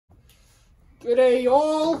G'day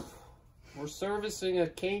y'all! We're servicing a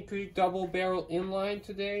Cane Creek double barrel inline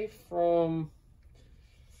today from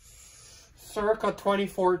circa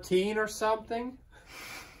 2014 or something.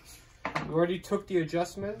 We already took the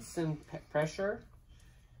adjustments and pressure,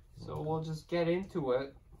 so we'll just get into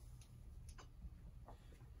it.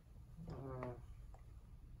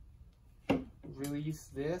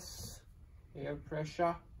 Release this air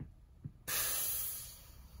pressure.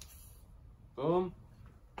 Boom.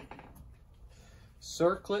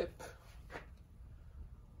 Circlip.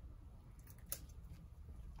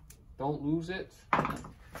 Don't lose it.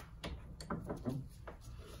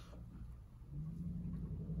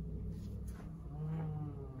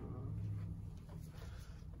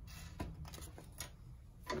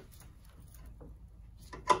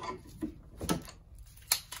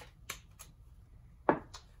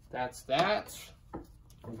 That's that.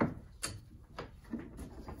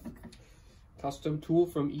 Custom tool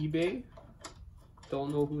from eBay.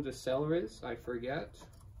 Don't know who the seller is, I forget.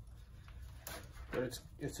 But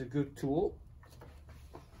it's a good tool.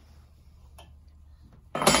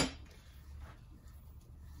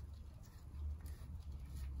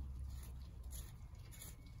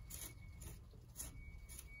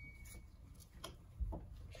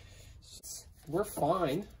 We're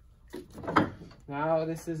fine. Now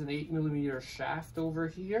this is an 8mm shaft over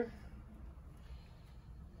here.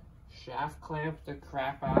 Shaft clamp the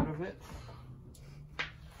crap out of it.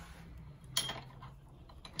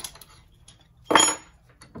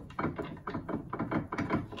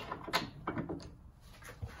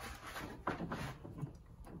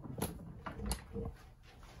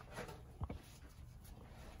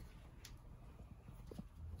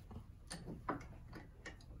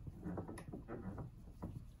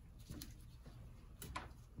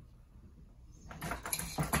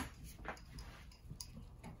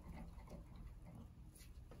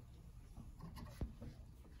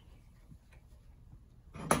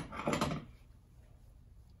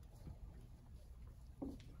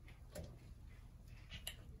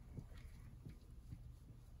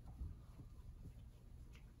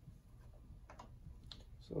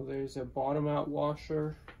 So there's a bottom out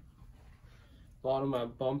washer, bottom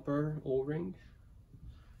out bumper O-ring,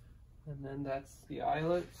 and then that's the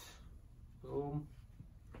eyelet. Boom.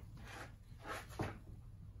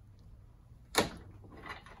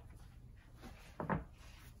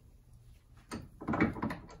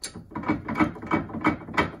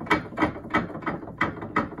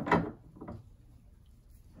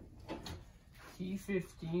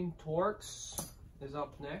 T15 Torx is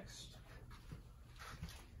up next.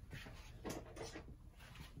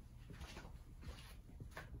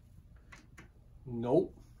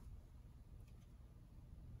 Nope.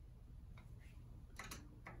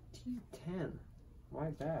 T10. My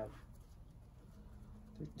bad.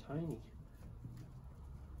 They're tiny.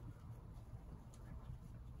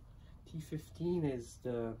 T15 is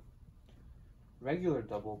the regular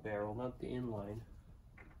double barrel, not the inline.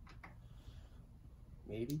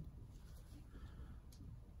 Maybe.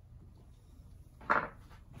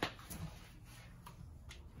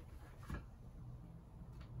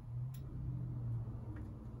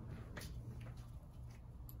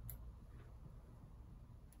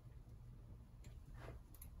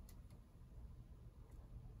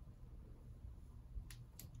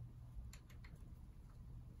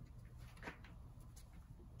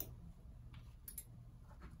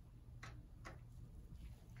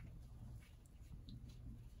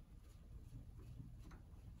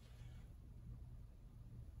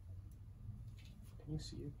 Can you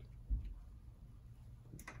see it?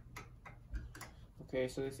 Okay,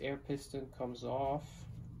 so this air piston comes off.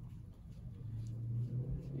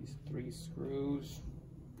 These 3 screws.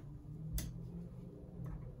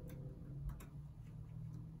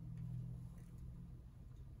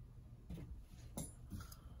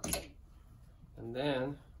 And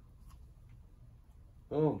then,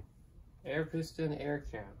 boom, air piston, air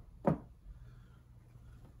cam.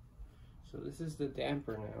 So this is the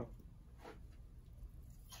damper now.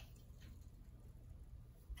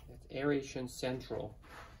 Aeration central,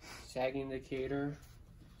 sag indicator,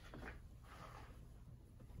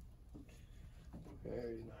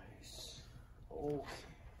 very nice. Okay,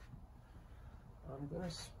 I'm gonna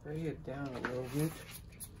spray it down a little bit.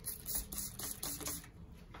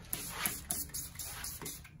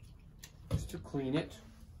 Just to clean it.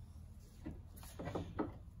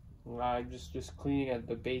 I'm just cleaning at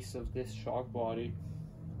the base of this shock body,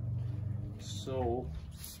 so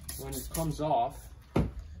when it comes off,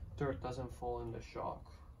 dirt doesn't fall in the shock.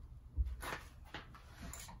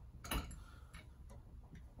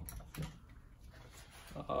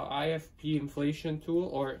 IFP inflation tool,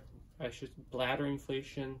 or bladder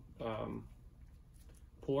inflation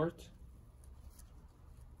port.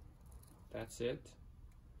 That's it.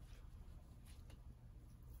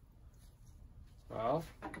 Well,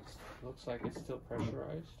 looks like it's still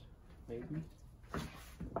pressurized, maybe.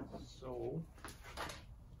 So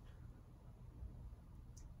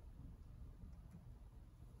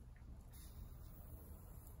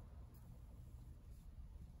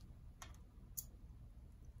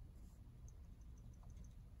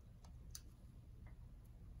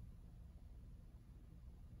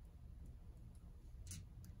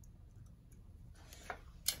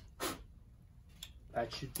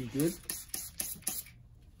that should be good.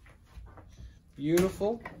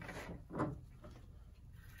 Beautiful.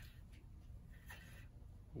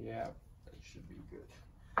 Yeah, that should be good.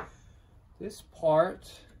 This part,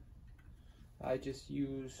 I just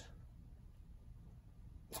use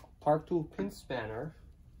Park Tool pin spanner,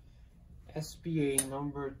 SBA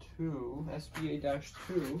number 2,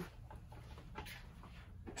 SBA-2.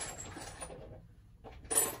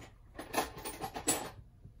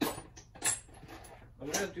 I'm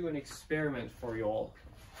gonna do an experiment for y'all.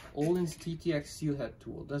 Olin's TTX seal head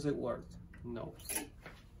tool, does it work? No.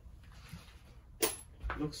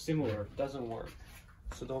 Looks similar, doesn't work.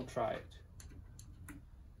 So don't try it.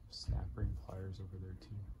 Snap ring pliers over there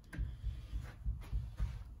too.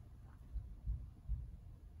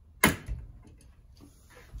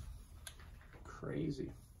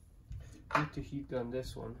 Crazy. Need to heat on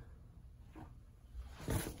this one.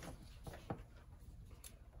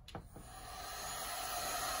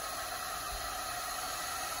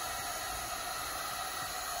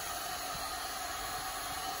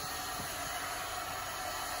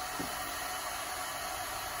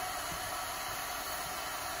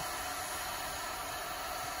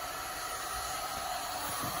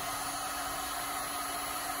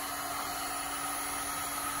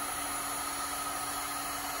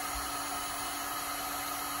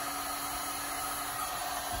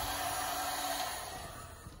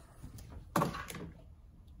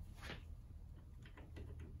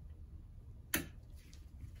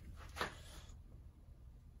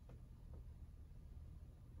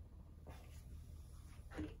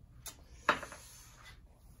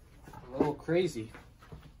 A little crazy.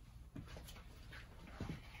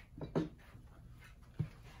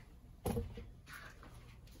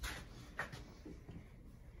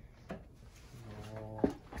 No,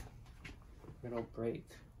 it'll break.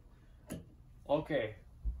 Okay,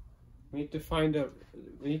 we need to find a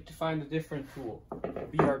different tool.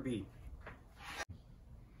 BRB.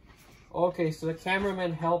 Okay, so the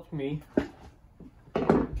cameraman helped me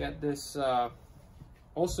get this.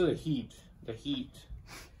 Also the heat.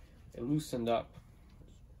 It loosened up.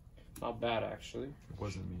 Not bad, actually. It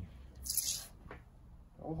wasn't me.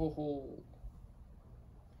 Oh ho ho.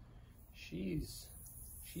 She's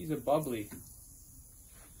a bubbly.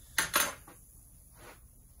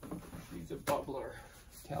 She's a bubbler,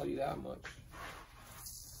 tell you that much.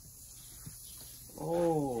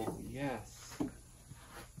 Oh yes.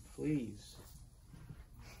 Please.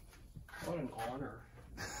 What an honor.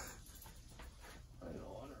 What an honor.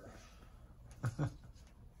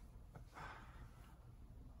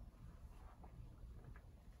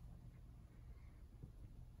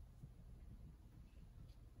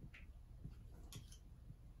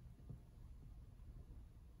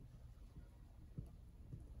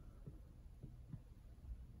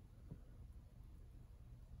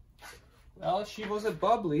 Well, she wasn't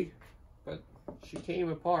bubbly, but she came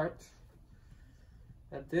apart.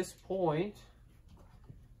 At this point,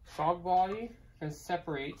 shock body can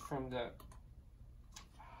separate from the...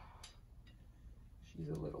 She's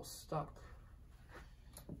a little stuck.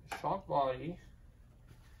 Shock body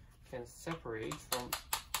can separate from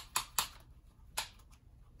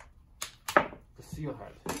the seal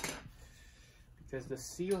head, because the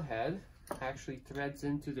seal head actually threads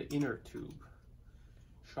into the inner tube.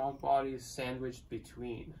 Shock body is sandwiched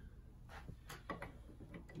between.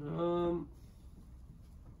 I'll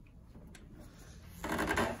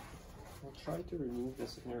try to remove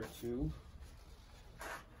this inner tube.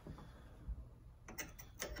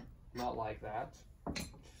 Not like that.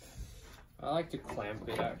 I like to clamp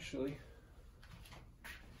it actually.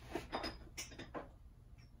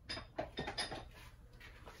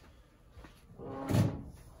 I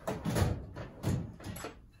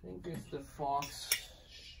think it's the Fox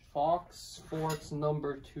Forks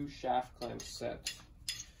number 2 shaft clamp set.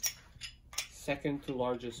 Second to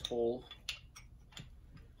largest hole,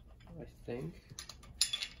 I think.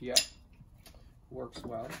 Yeah, works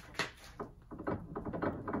well.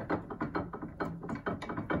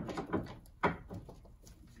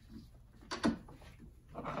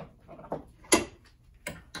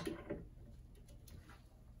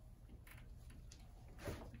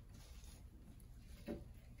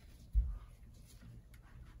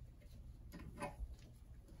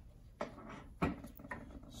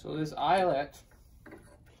 So this eyelet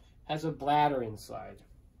has a bladder inside.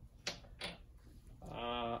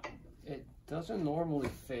 It doesn't normally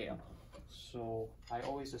fail, so I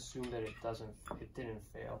always assume that it didn't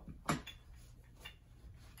fail.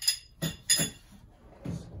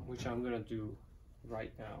 Which I'm gonna do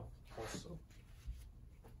right now also.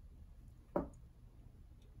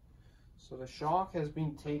 So the shock has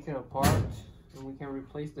been taken apart and we can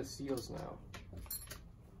replace the seals now.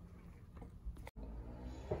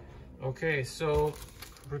 Okay, so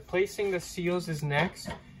replacing the seals is next.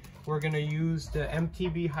 We're gonna use the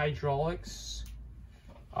MTB Hydraulics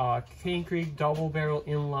Cane Creek Double Barrel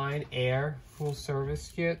Inline Air Full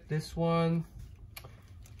Service Kit. This one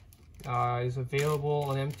is available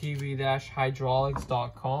on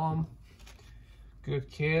mtb-hydraulics.com. Good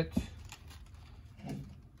kit.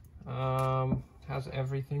 Has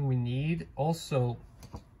everything we need. Also,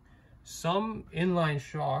 some inline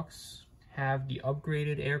shocks have the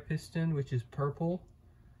upgraded air piston, which is purple.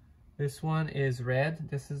 This one is red.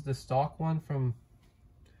 This is the stock one from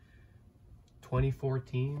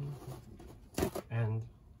 2014 and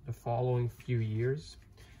the following few years.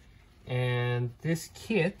 And this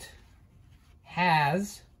kit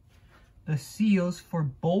has the seals for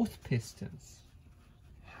both pistons.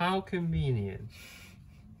 How convenient.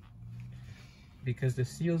 Because the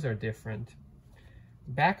seals are different.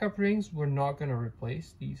 Backup rings we're not going to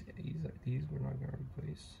replace. These we're not going to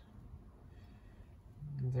replace.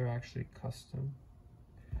 They're actually custom.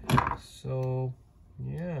 So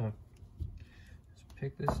yeah, let's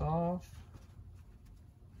pick this off,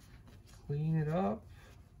 clean it up.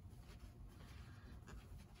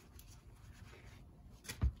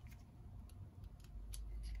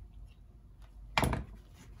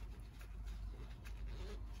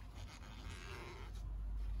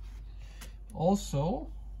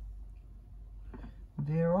 Also,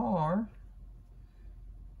 there are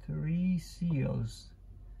 3 seals.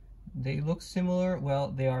 They look similar.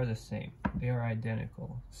 Well, they are the same. They are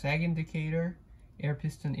identical. Sag indicator, air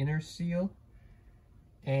piston inner seal,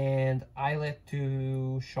 and eyelet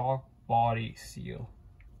to shock body seal.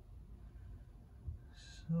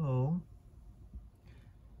 So,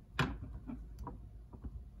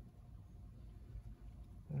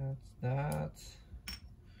 that's that.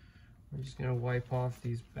 We're just gonna wipe off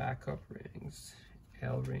these backup rings,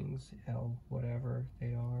 L rings, L whatever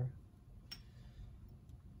they are.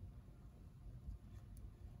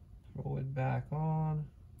 Throw it back on.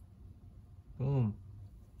 Boom.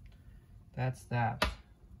 That's that.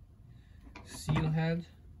 Seal head.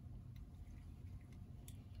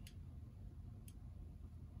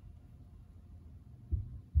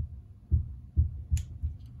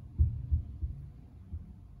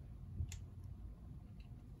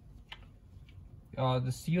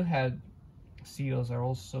 The seal head seals are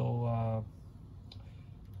also,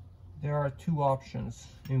 there are 2 options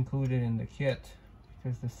included in the kit,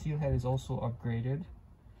 because the seal head is also upgraded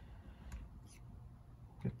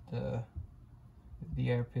with the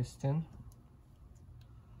air piston.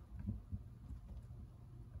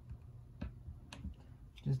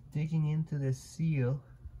 Just digging into this seal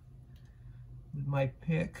with my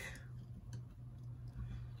pick.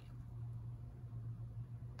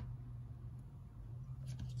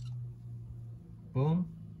 Boom.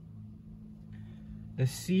 The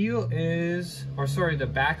seal is, or sorry, the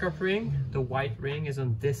backup ring, the white ring is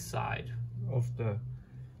on this side of the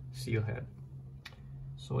seal head.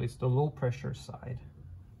 So it's the low pressure side.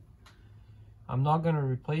 I'm not gonna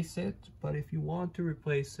replace it, but if you want to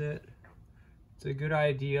replace it, it's a good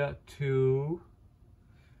idea to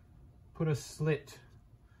put a slit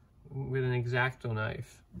with an X-Acto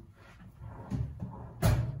knife.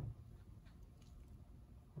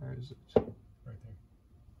 Where is it?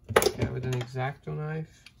 Yeah, with an X-Acto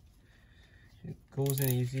knife, it goes in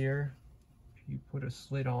easier if you put a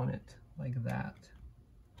slit on it like that.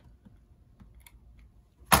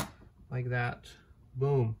 Like that.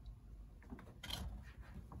 Boom.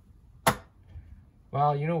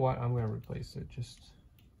 Well, you know what? I'm going to replace it just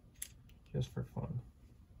for fun.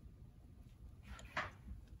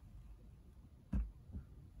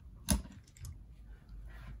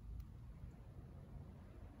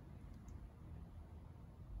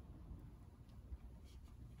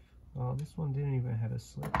 Well, this one didn't even have a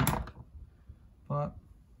slit, but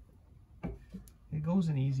it goes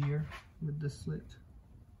in easier with the slit.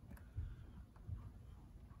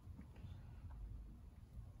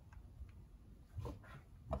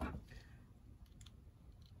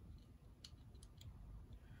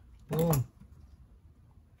 Boom.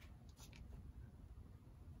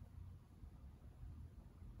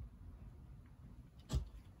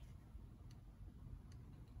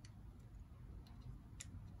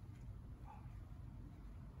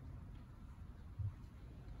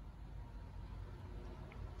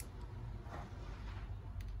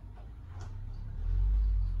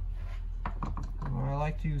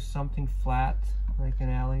 like to use something flat, like an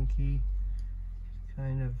Allen key,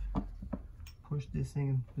 kind of push this thing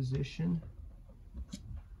in position.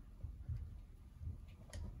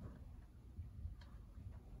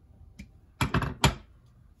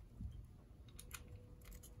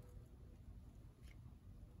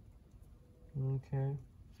 Okay,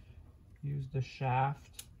 use the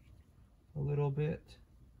shaft a little bit.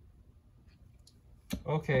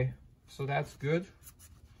 Okay, so that's good.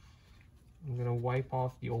 I'm gonna wipe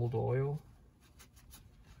off the old oil,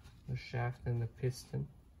 the shaft and the piston.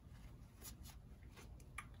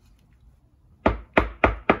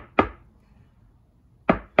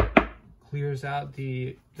 Clears out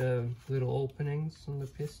the little openings on the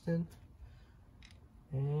piston,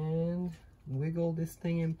 and wiggle this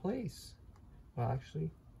thing in place. Well, actually,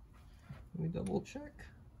 let me double check.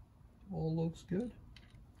 All looks good.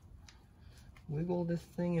 Wiggle this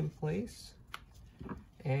thing in place,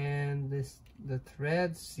 and the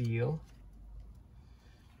thread seal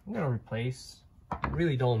I'm gonna replace. I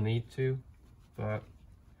really don't need to, but I'm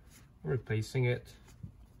replacing it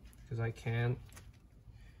because I can.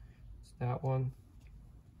 It's that one.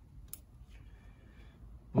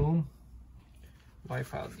 Boom.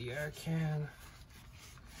 Wipe out the air can.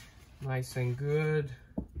 Nice and good.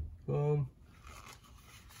 Boom.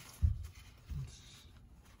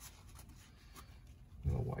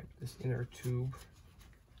 I'm gonna wipe this inner tube.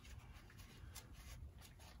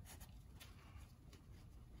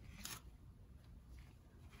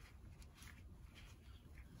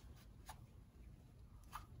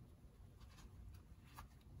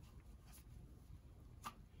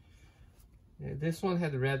 Yeah, this one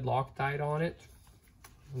had red Loctite on it,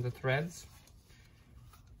 on the threads.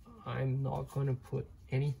 I'm not gonna put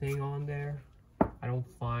anything on there. I don't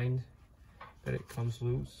find that it comes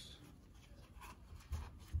loose.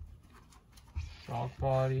 Shock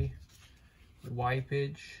body,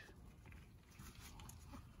 wipage.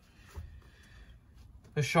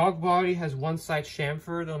 The shock body has one side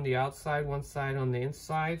chamfered on the outside, one side on the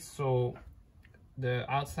inside, so the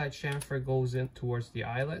outside chamfer goes in towards the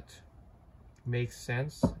eyelet. Makes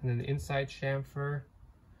sense. And then the inside chamfer,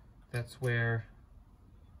 that's where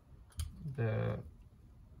the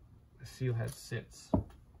seal head sits.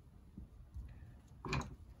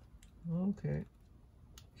 Okay,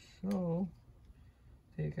 so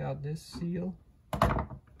take out this seal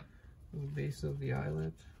from the base of the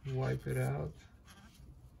eyelet, wipe it out.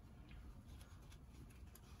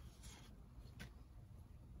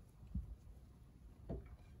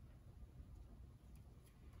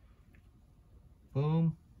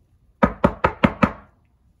 Boom.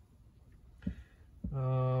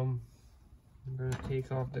 I'm going to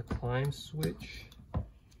take off the climb switch.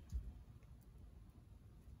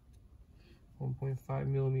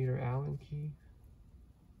 1.5mm Allen key.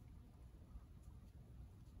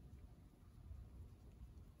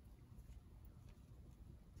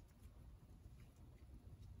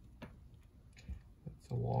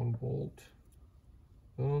 That's a long bolt.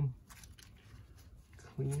 Boom.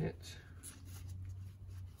 Clean it.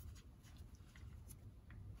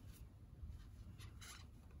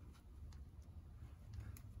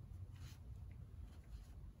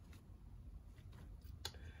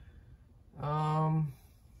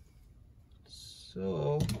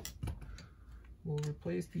 So we'll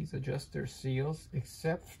replace these adjuster seals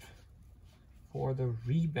except for the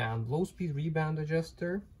rebound, low speed rebound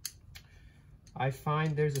adjuster. I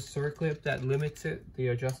find there's a circlip that limits it, the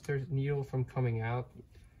adjuster needle from coming out.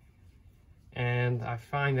 And I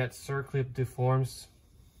find that circlip deforms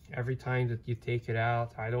every time that you take it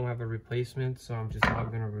out. I don't have a replacement, so I'm just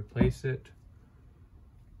not gonna replace it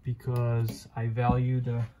because I value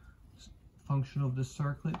the function of the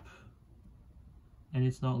circlip and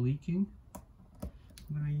it's not leaking.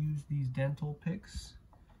 I'm gonna use these dental picks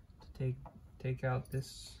to take out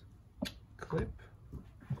this clip.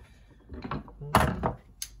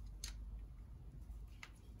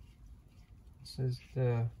 This is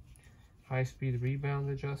the high-speed rebound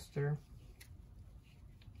adjuster.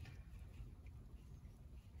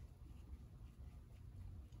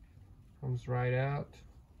 Comes right out.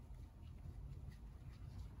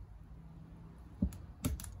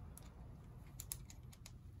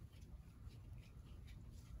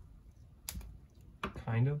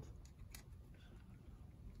 Kind of.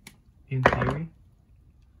 In theory.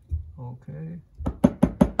 Okay.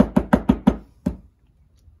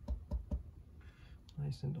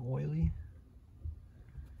 Nice and oily.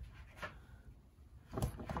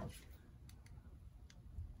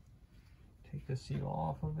 Take the seal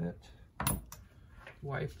off of it.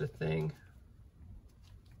 Wipe the thing.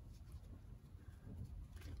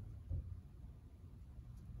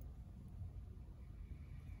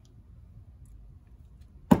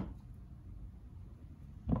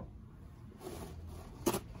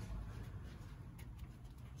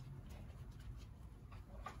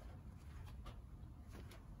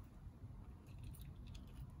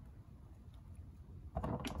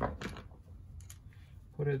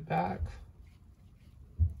 put it back.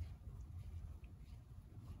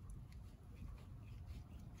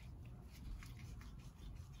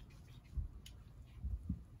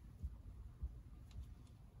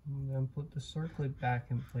 And then put the circlip back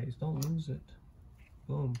in place. Don't lose it.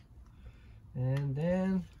 Boom. And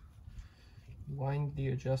then wind the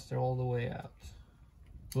adjuster all the way out.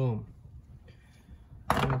 Boom.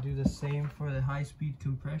 I'm going to do the same for the high-speed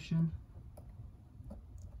compression.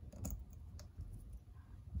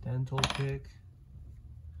 Dental pick.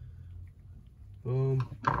 Boom.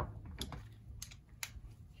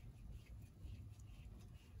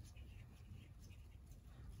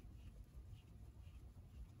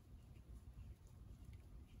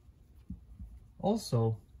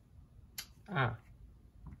 Also,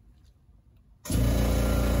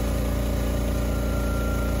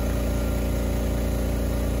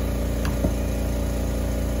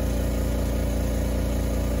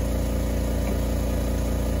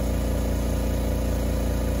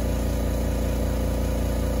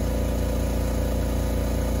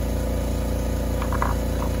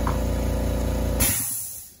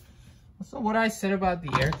 so what I said about the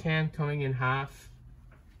air can coming in half,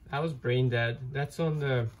 that was brain dead. That's on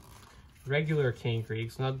the regular Cane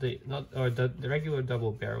Creeks, not the regular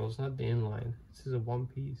double barrels, not the inline. This is a one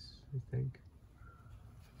piece, I think.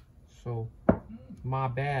 So, my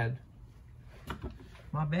bad.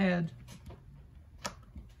 My bad.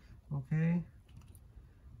 Okay.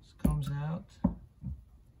 This comes out.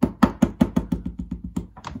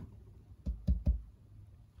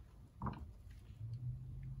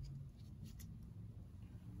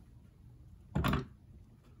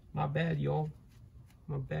 My bad, y'all.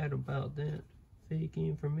 My bad about that. Fake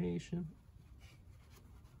information.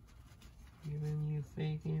 Giving you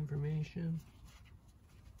fake information.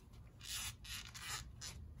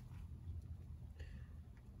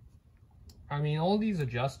 I mean, all these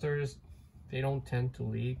adjusters, they don't tend to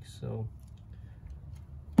leak, so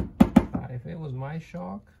if it was my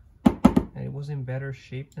shock and it was in better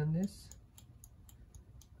shape than this,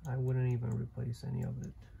 I wouldn't even replace any of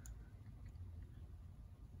it.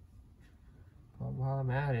 But while I'm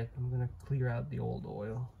at it, I'm gonna clear out the old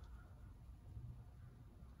oil.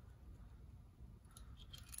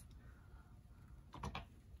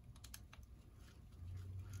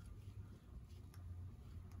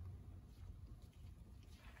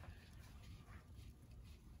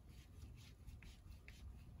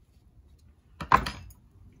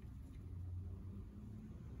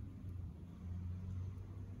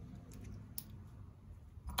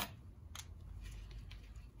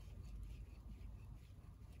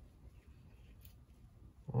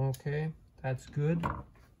 Okay, that's good.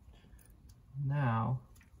 Now,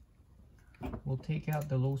 we'll take out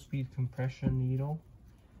the low-speed compression needle.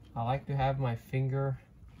 I like to have my finger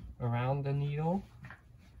around the needle,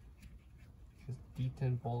 because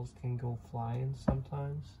detent balls can go flying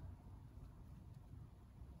sometimes.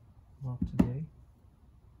 Not today.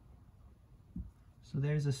 So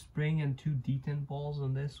there's a spring and 2 detent balls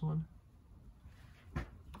on this one.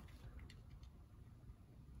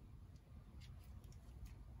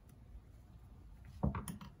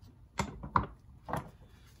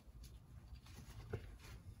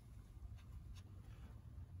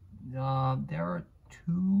 There are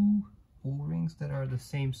 2 O-rings that are the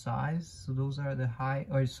same size, so those are the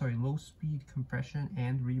low speed compression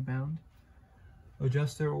and rebound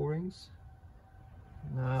adjuster O-rings.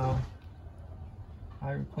 Now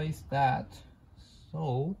I replaced that,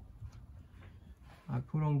 so I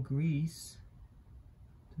put on grease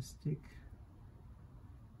to stick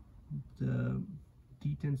the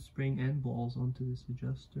detent spring and balls onto this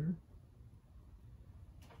adjuster.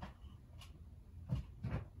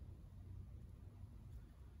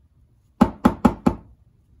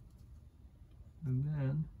 And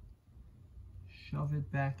then shove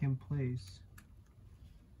it back in place.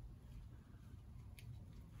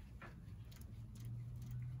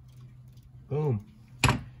 Boom.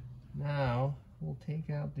 Now we'll take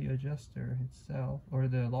out the adjuster itself, or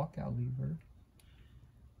the lockout lever.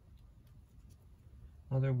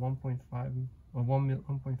 Another 1.5 or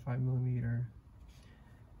 1.5 millimeter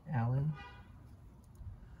Allen.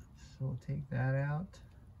 So we'll take that out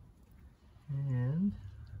and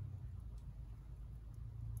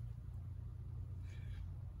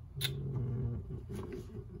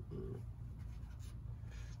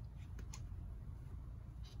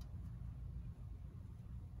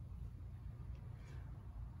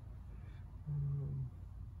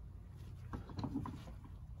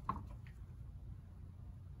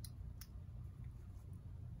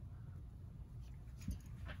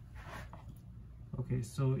okay,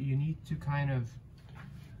 so you need to kind of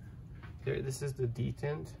there, this is the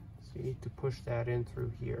detent, so you need to push that in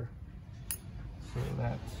through here so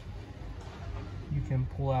that you can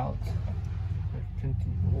pull out,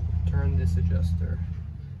 we'll turn this adjuster.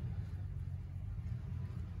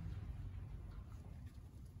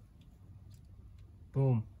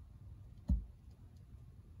 Boom.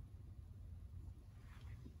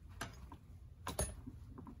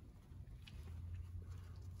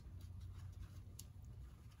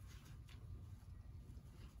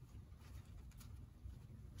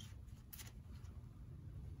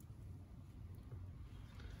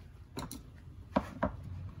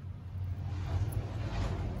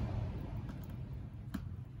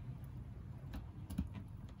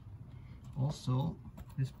 Also,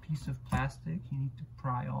 this piece of plastic you need to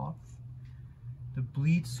pry off. The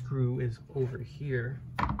bleed screw is over here.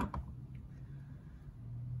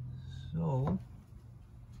 So,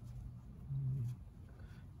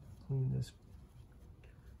 clean this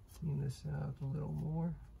out a little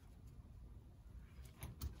more.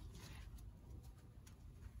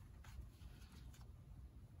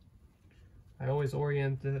 I always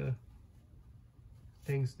orient the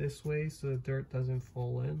things this way so the dirt doesn't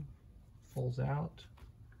falls out.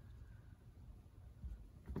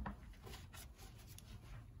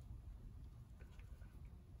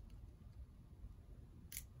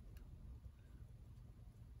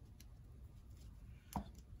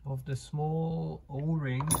 Of the small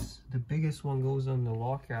O-rings, the biggest one goes on the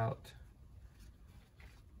lockout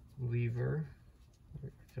lever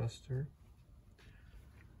or adjuster.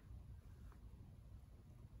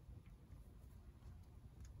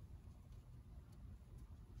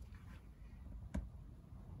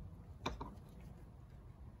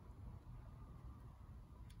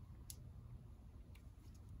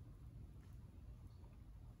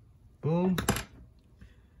 Boom.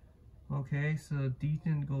 Okay, so the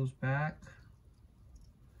detent goes back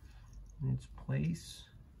in its place.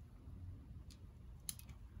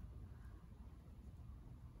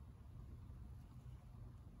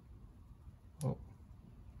 Oh.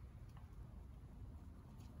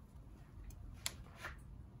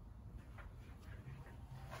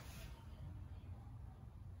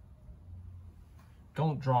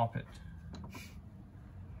 Don't drop it.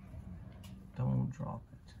 Don't drop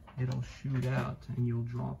it. It'll shoot out and you'll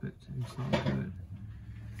drop it. It's not good.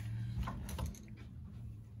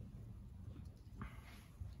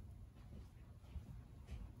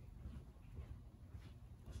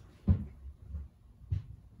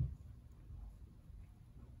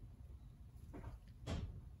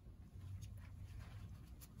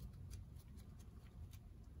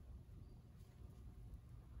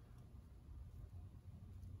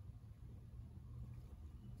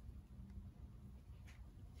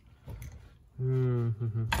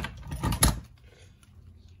 It's a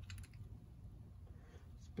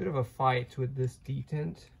bit of a fight with this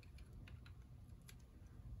detent.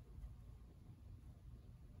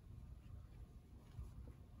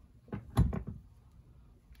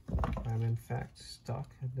 I'm in fact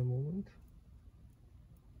stuck at the moment.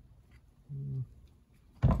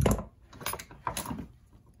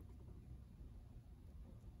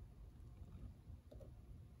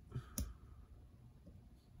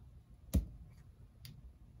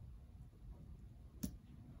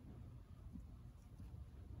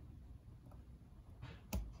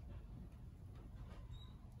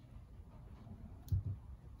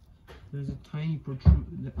 There's a tiny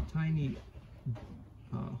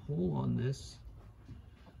hole on this,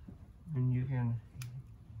 and you can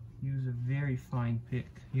use a very fine pick.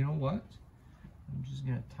 You know what? I'm just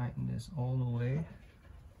gonna tighten this all the way,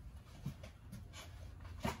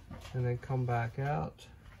 and then come back out,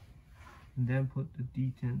 and then put the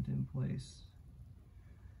detent in place.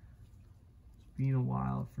 It's been a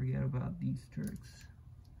while. Forget about these tricks.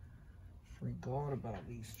 Forgot about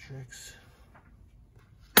these tricks.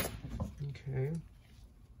 Okay.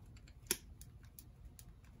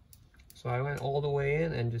 So I went all the way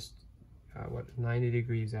in and just 90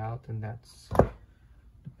 degrees out, and that's the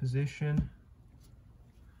position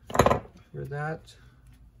for that.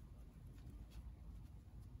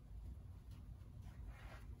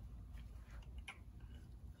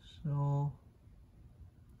 So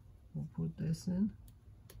we'll put this in.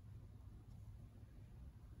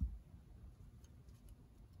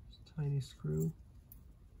 Just tiny screw.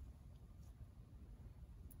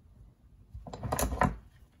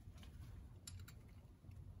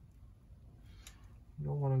 You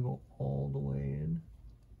don't want to go all the way in.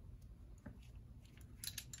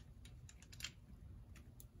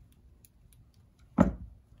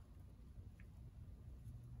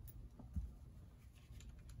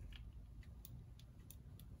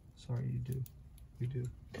 Sorry, you do. You do.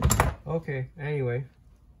 Okay, anyway,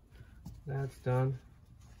 that's done.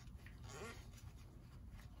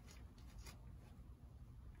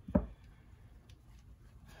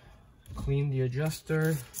 Clean the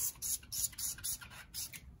adjuster.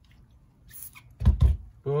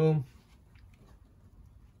 Boom.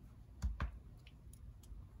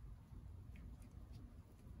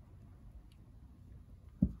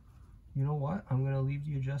 You know what? I'm gonna leave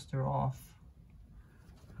the adjuster off.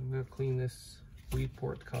 I'm gonna clean this lead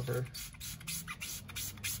port cover.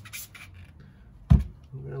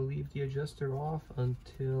 I'm gonna leave the adjuster off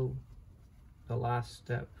until the last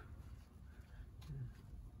step.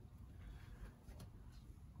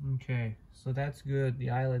 Okay, so that's good. The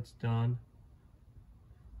eyelet's done.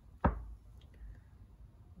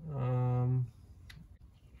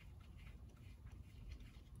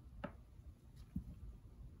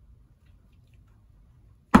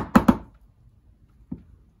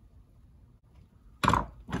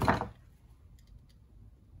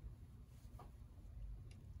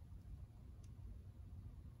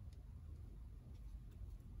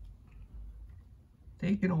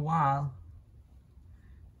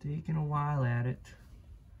 Taking a while at it.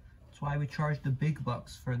 That's why we charge the big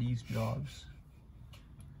bucks for these jobs.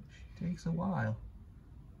 It takes a while.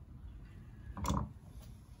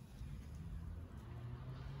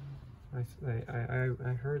 I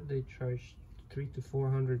heard they charge $300 to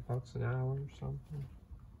 $400 an hour or something.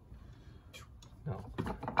 No,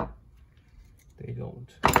 they don't.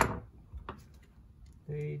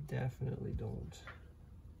 They definitely don't.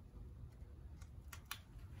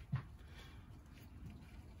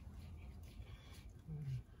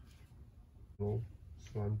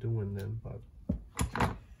 So I'm doing them, but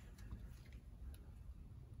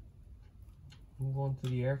move on to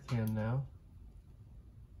the air can now.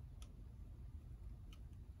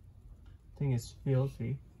 Thing is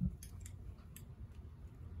filthy,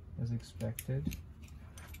 as expected.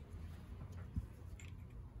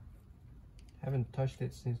 Haven't touched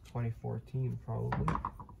it since 2014, probably.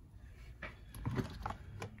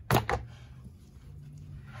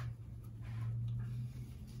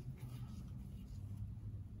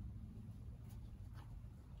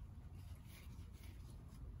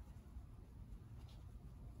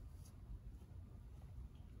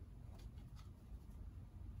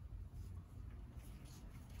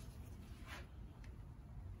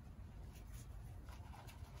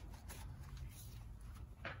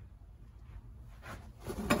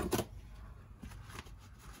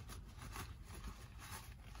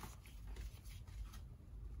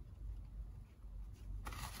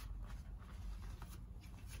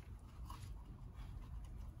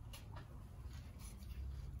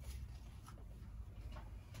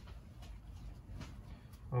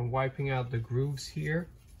 I'm wiping out the grooves here.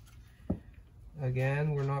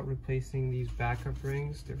 Again, we're not replacing these backup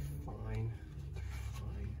rings. They're fine. They're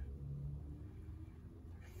fine.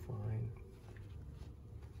 They're fine.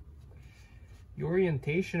 The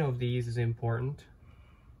orientation of these is important.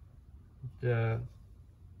 This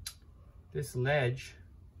ledge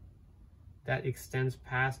that extends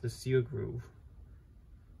past the seal groove.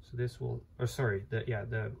 So this will, or sorry,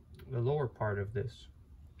 the lower part of this.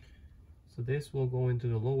 So this will go into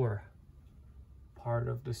the lower part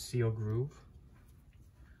of the seal groove,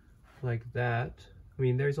 like that. I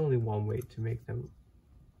mean, there's only one way to make them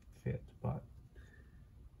fit, but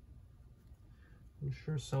I'm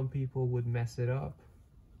sure some people would mess it up.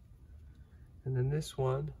 And then this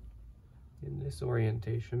one, in this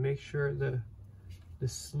orientation, make sure the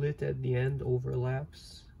slit at the end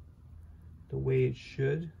overlaps the way it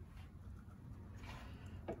should,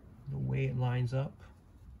 the way it lines up.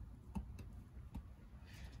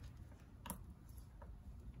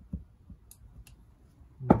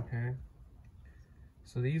 Okay,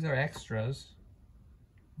 so these are extras.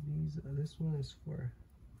 This one is for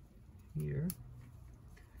here,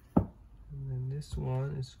 and then this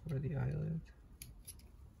one is for the eyelet.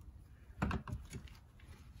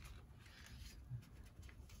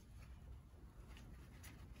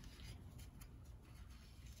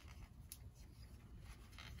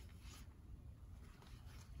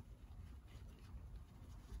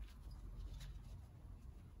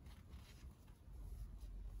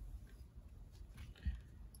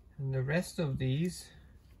 And the rest of these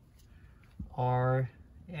are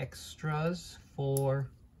extras for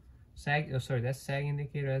sag. Oh, sorry, that's sag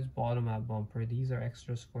indicator. That's bottom out bumper. These are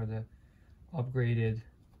extras for the upgraded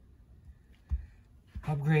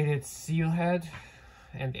seal head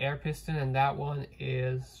and air piston, and that one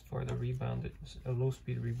is for the rebounded, low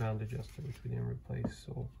speed rebound adjuster, which we didn't replace.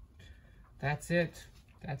 So that's it.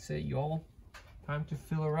 That's it, y'all. Time to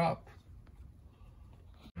fill her up.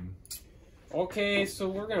 Okay, so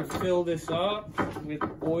we're gonna fill this up with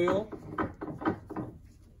oil.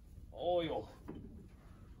 Oil,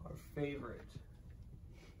 our favorite.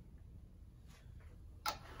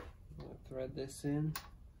 I'm gonna thread this in.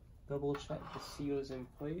 Double check the seal is in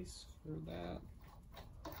place for that.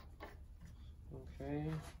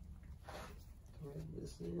 Okay, thread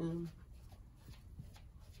this in.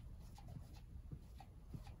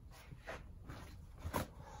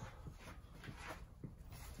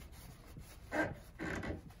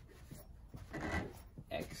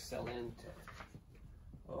 Excellent.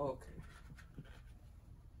 Okay.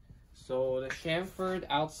 So the chamfered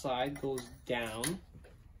outside goes down.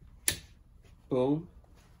 Boom.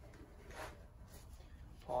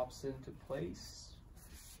 Pops into place.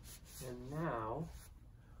 And now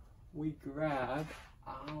we grab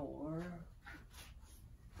our,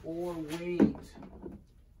 or wait,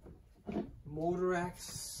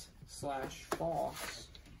 Motorex / Fox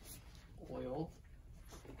oil.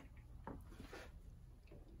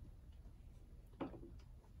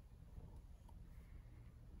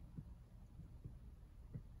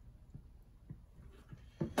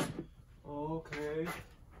 Okay.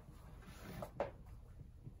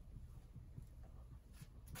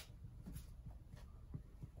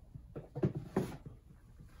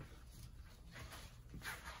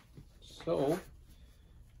 So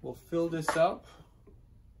we'll fill this up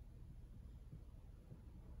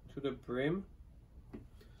to the brim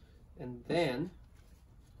and then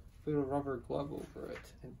put a rubber glove over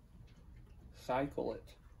it and cycle it.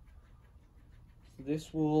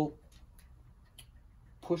 This will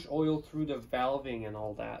push oil through the valving and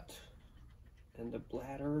all that and the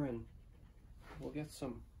bladder, and we'll get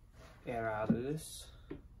some air out of this.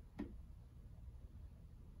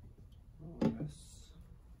 Oh, yes.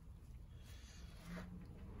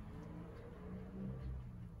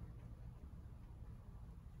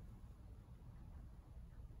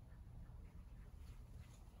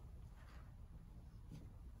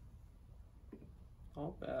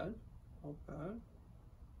 Not bad, not bad.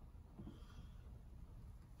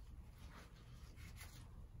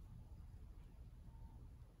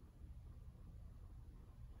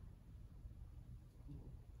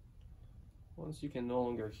 Once you can no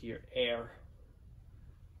longer hear air,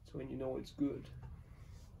 that's when you know it's good.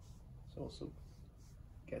 It also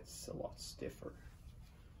gets a lot stiffer.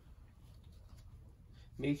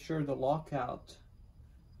 Make sure the lockout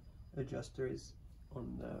adjuster is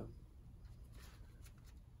on the,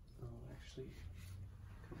 oh actually,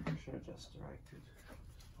 compression adjuster I could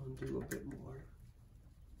undo a bit more,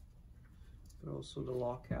 but also the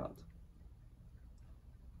lockout.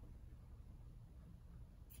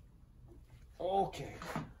 Okay,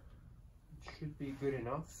 it should be good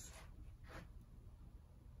enough.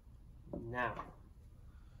 Now,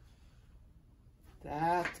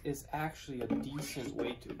 that is actually a decent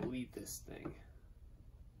way to bleed this thing.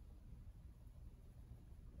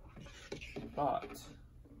 But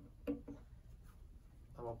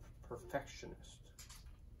I'm a perfectionist.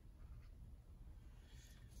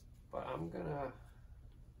 But I'm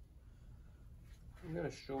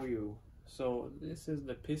gonna show you. So this is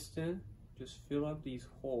the piston. Just fill up these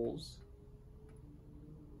holes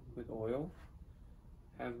with oil.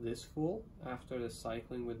 Have this full after the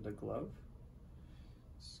cycling with the glove.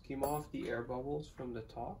 Skim off the air bubbles from the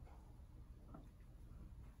top.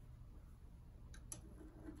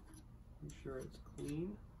 Make sure it's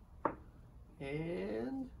clean.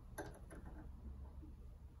 And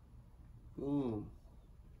boom.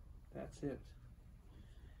 That's it.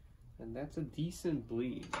 And that's a decent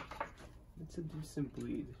bleed. It's a decent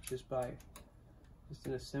bleed, just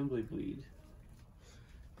an assembly bleed.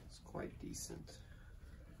 It's quite decent.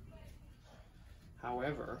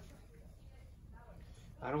 However,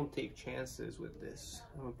 I don't take chances with this.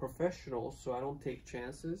 I'm a professional, so I don't take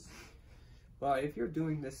chances. But if you're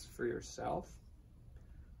doing this for yourself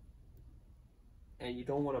and you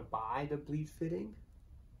don't want to buy the bleed fitting,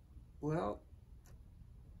 well,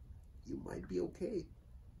 you might be okay.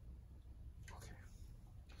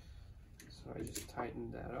 So I just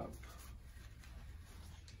tightened that up.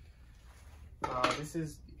 This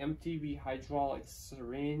is the MTB hydraulic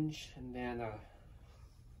syringe, and then a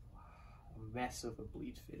mess of a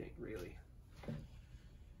bleed fitting, really.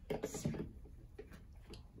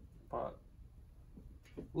 But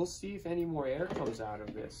we'll see if any more air comes out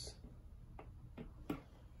of this.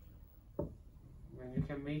 And you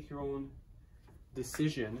can make your own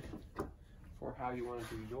decision for how you want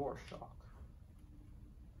to do your shock.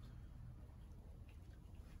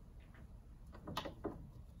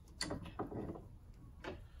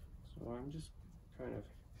 So I'm just kind of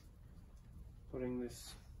putting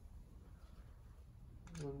this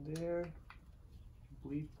on there.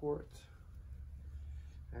 bleed port.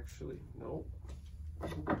 Actually, no.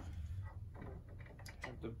 Have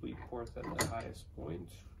the bleed port at the highest point,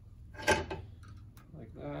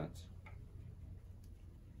 like that.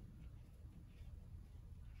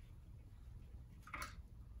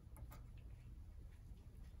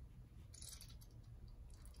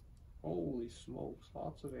 Holy smokes,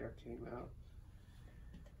 lots of air came out.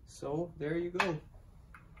 So there you go.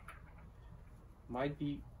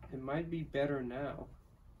 It might be better now.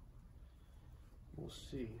 We'll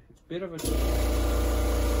see. It's a bit of a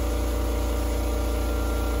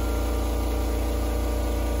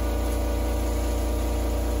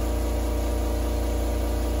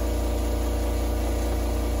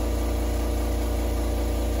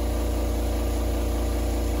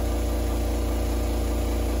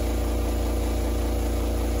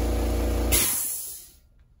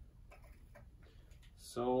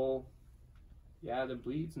So, yeah, the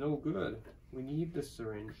bleed's no good. We need the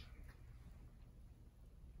syringe.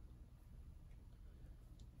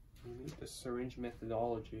 We need the syringe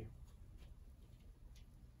methodology.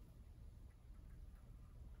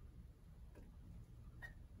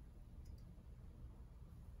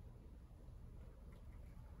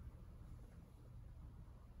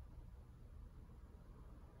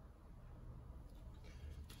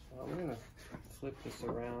 So I'm gonna flip this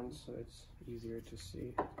around so it's easier to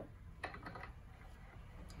see.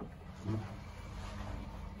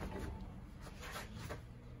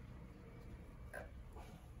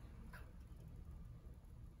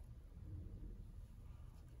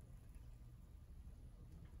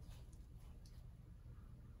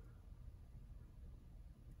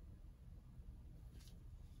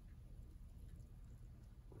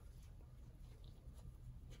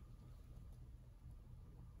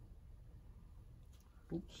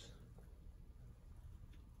 Oops.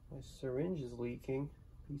 My syringe is leaking.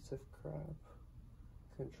 Piece of crap.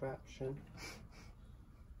 Contraption.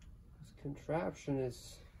 This contraption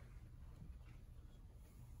needs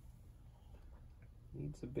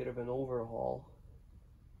a bit of an overhaul.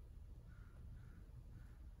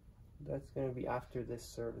 That's going to be after this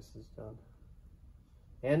service is done.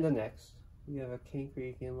 And the next. We have a King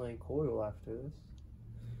Creek inline coil after this.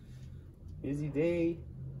 Busy day.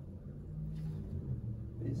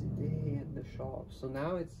 Busy day at the shop. So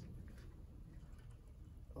now it's,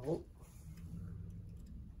 oh,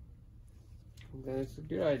 and then it's a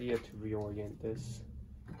good idea to reorient this.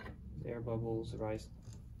 Air bubbles rise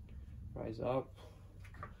up,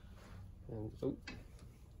 and oh,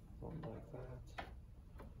 not like that.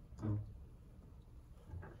 Oh.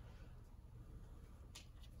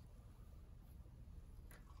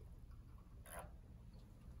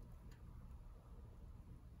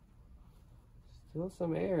 Still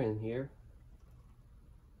some air in here.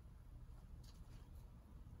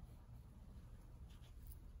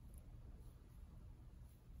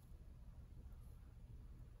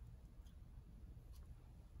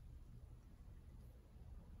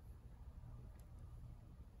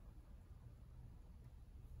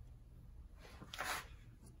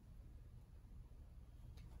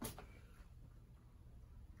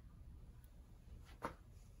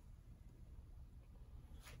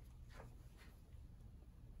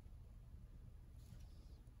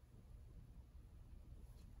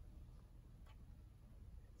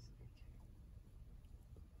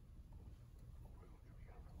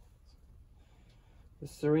 The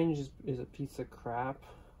syringe is a piece of crap,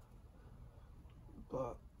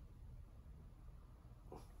 but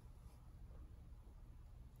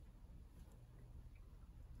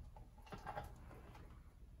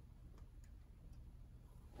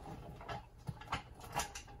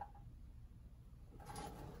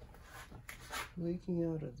leaking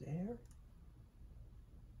out of there?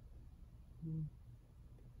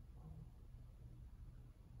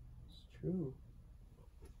 It's true.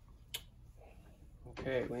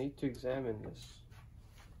 Okay, we need to examine this.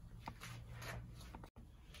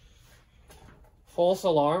 False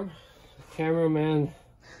alarm. The cameraman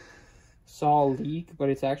saw a leak, but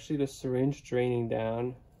it's actually the syringe draining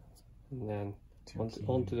down and then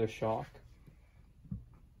onto the shock.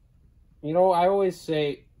 You know, I always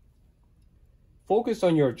say, focus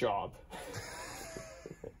on your job.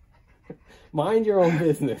 Mind your own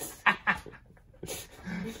business.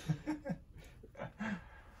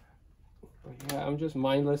 Yeah, I'm just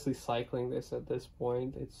mindlessly cycling this at this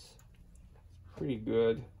point. It's pretty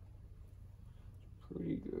good.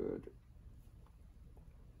 Pretty good.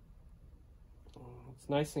 It's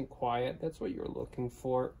nice and quiet. That's what you're looking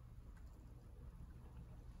for.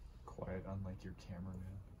 Quiet, unlike your cameraman.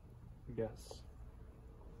 Yes.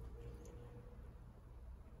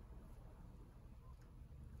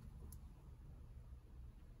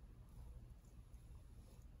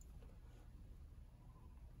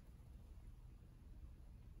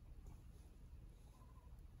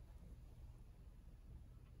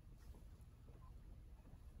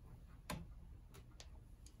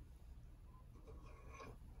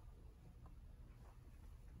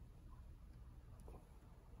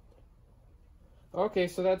 Okay,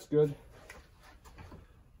 so that's good.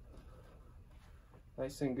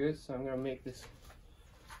 Nice and good. So I'm gonna make this,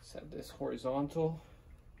 set this horizontal,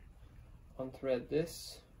 unthread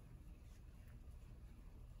this.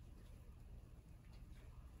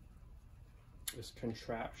 This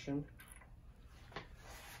contraption.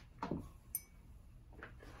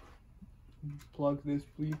 Plug this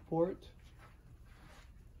bleed port.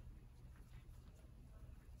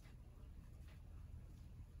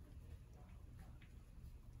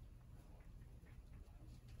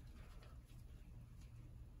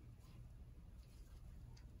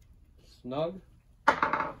 Snug.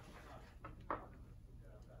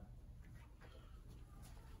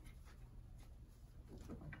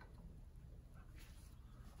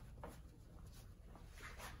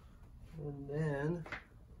 And then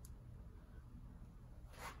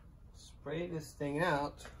spray this thing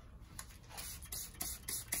out.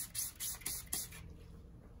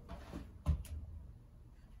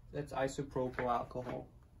 That's isopropyl alcohol,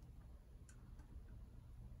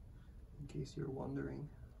 in case you're wondering.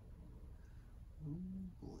 Oh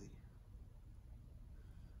boy.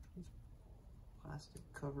 This plastic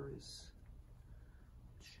cover is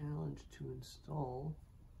a challenge to install.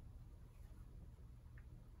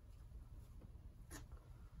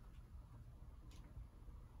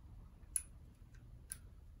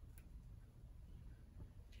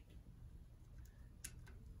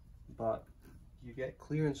 But you get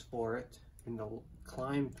clearance for it in the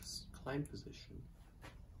climb position.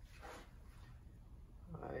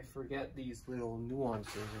 I forget these little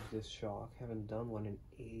nuances of this shock. Haven't done one in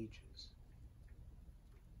ages.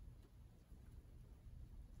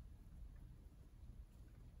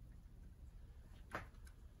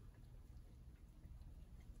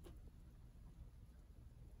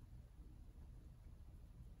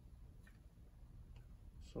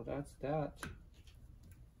 So that's that.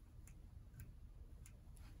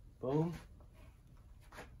 Boom.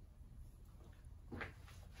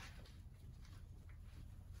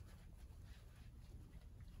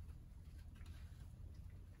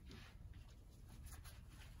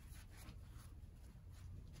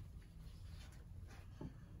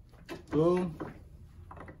 Boom.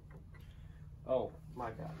 Oh,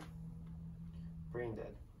 my bad. Brain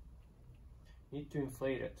dead. Need to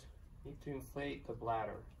inflate it. Need to inflate the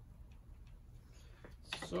bladder.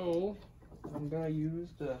 So, I'm gonna use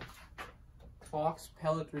the Fox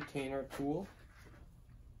pellet retainer tool.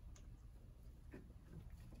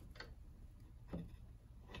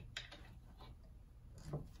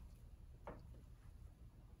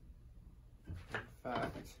 In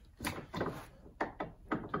fact, do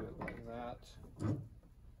it like that.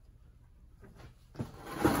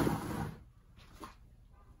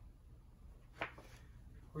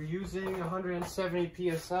 We're using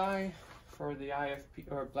 170 psi for the IFP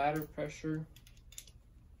or bladder pressure.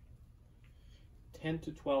 10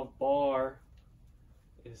 to 12 bar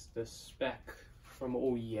is the spec from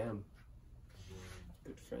OEM.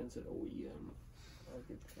 Good friends at OEM. Our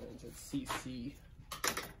good friends at CC.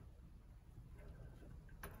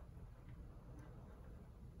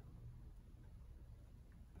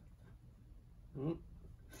 Oops.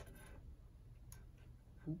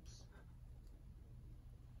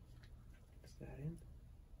 Is that in?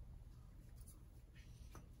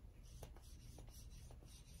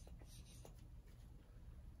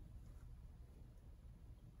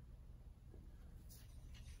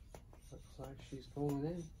 Looks like she's going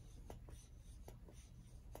in.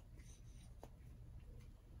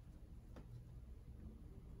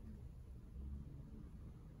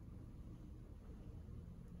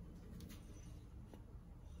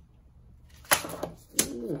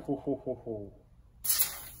 Ooh, ho, ho, ho, ho.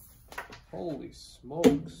 Holy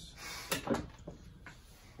smokes.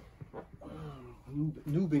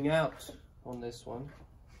 Noobing out on this one.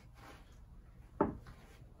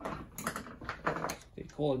 They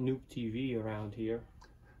call it Noob TV around here.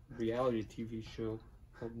 Reality TV show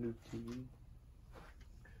called Noob TV.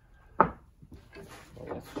 Well,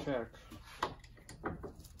 let's check.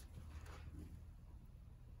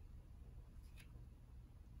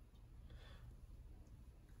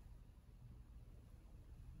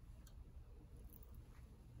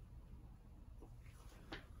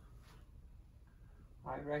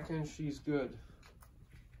 I reckon she's good.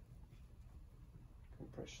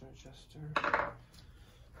 Compression adjuster.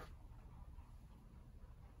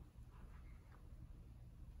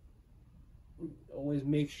 Always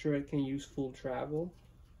make sure it can use full travel.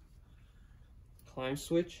 Climb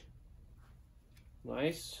switch.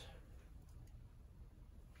 Nice.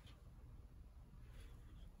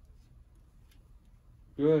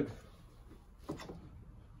 Good.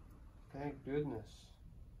 Thank goodness.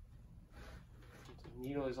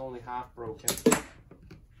 needle is only half broken.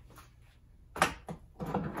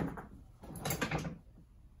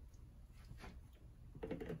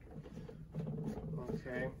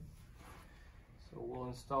 Okay, so we'll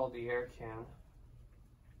install the air can.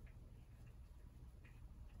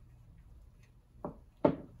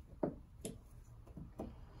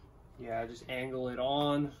 Yeah, just angle it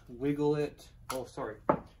on, wiggle it. Oh, sorry.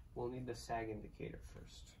 We'll need the sag indicator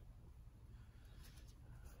first.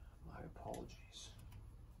 My apologies.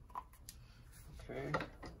 Okay,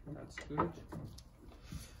 that's good.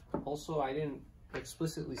 Also, I didn't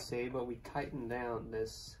explicitly say, but we tightened down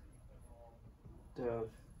the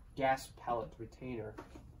gas pellet retainer.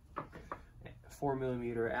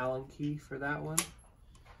 4mm Allen key for that one.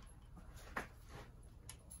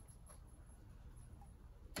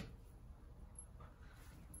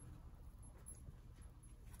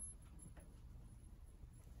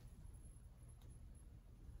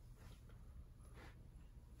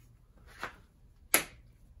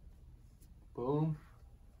 Boom,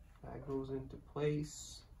 that goes into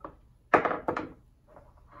place.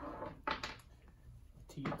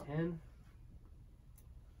 T10.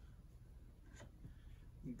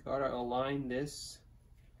 You gotta align this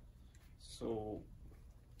so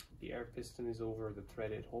the air piston is over the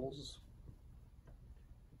threaded holes.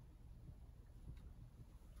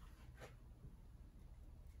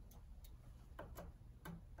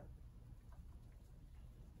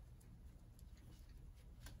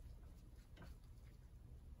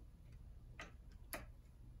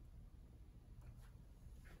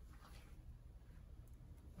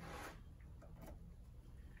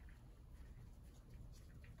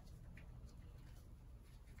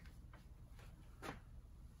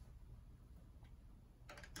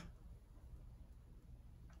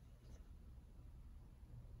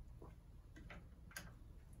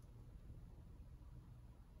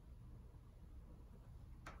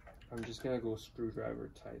 I'm just gonna go screwdriver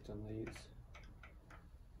tight on these.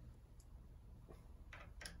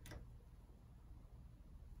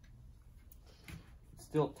 It's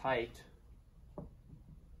still tight.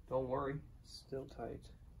 Don't worry, it's still tight.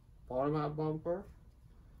 Bottom out bumper,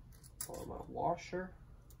 bottom out washer,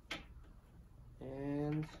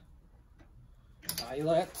 and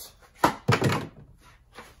eyelet.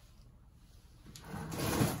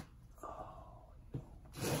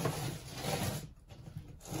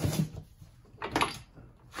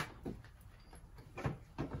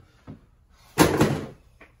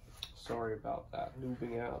 Sorry about that,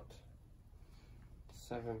 lubing out.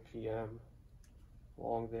 7 p.m.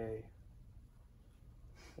 Long day.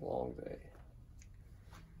 Long day.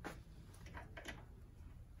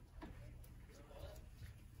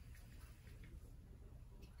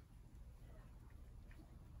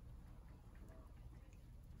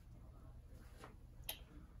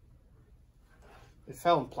 It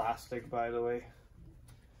found plastic, by the way.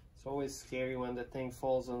 It's always scary when the thing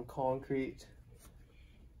falls on concrete.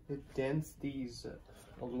 It dents these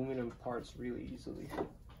aluminum parts really easily.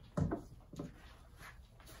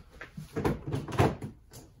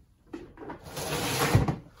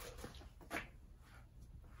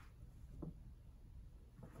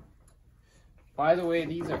 By the way,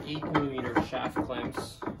 these are 8mm shaft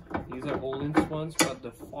clamps. These are Olin's ones, but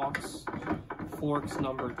the Forks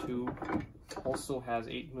number 2 also has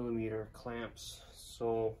 8mm clamps.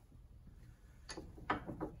 So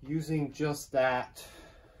using just that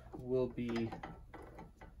will be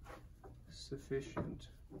sufficient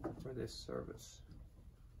for this service.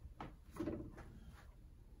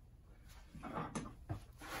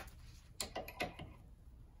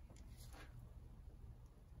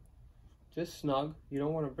 Just snug, you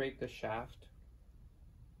don't want to break the shaft.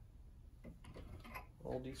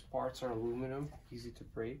 All these parts are aluminum, easy to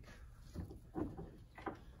break.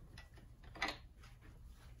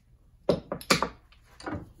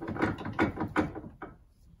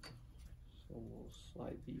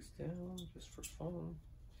 Slide these down just for fun.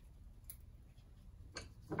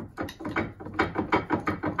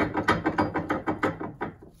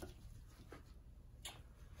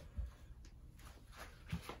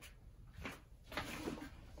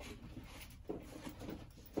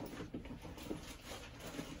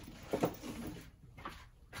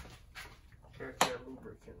 Air can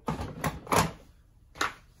lubricant.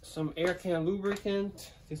 Some air can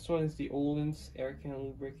lubricant. This one is the Olin's air can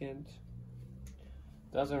lubricant.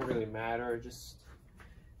 Doesn't really matter, just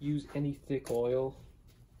use any thick oil.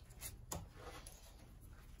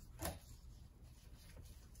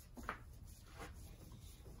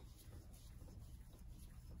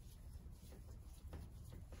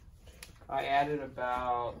 I added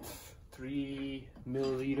about 3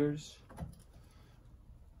 milliliters.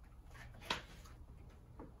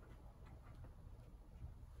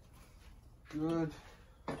 good.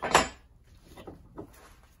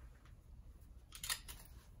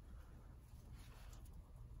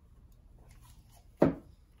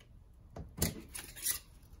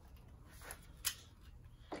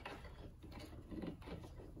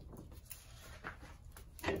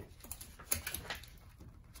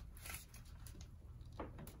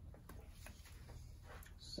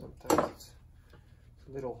 Sometimes it's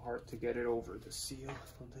a little hard to get it over the seal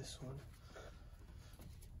on this one.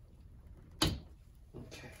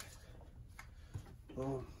 Okay.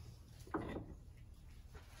 Boom.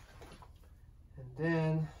 And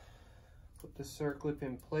then put the circlip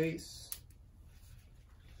in place.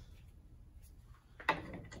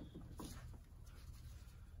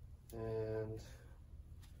 And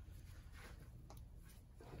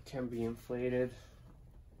it can be inflated.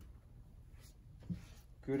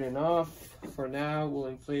 Good enough for now. We'll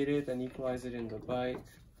inflate it and equalize it in the bike.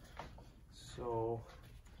 So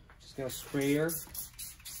just gonna spray her.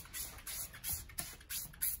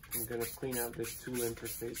 I'm gonna clean out this tool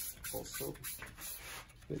interface also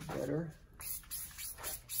a bit better.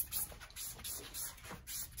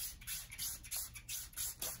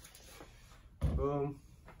 Boom.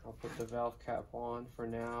 I'll put the valve cap on for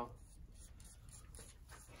now.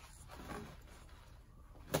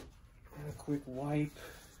 And a quick wipe.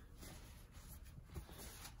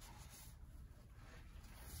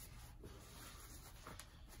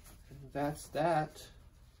 And that's that.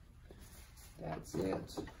 That's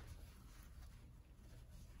it.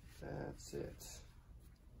 That's it.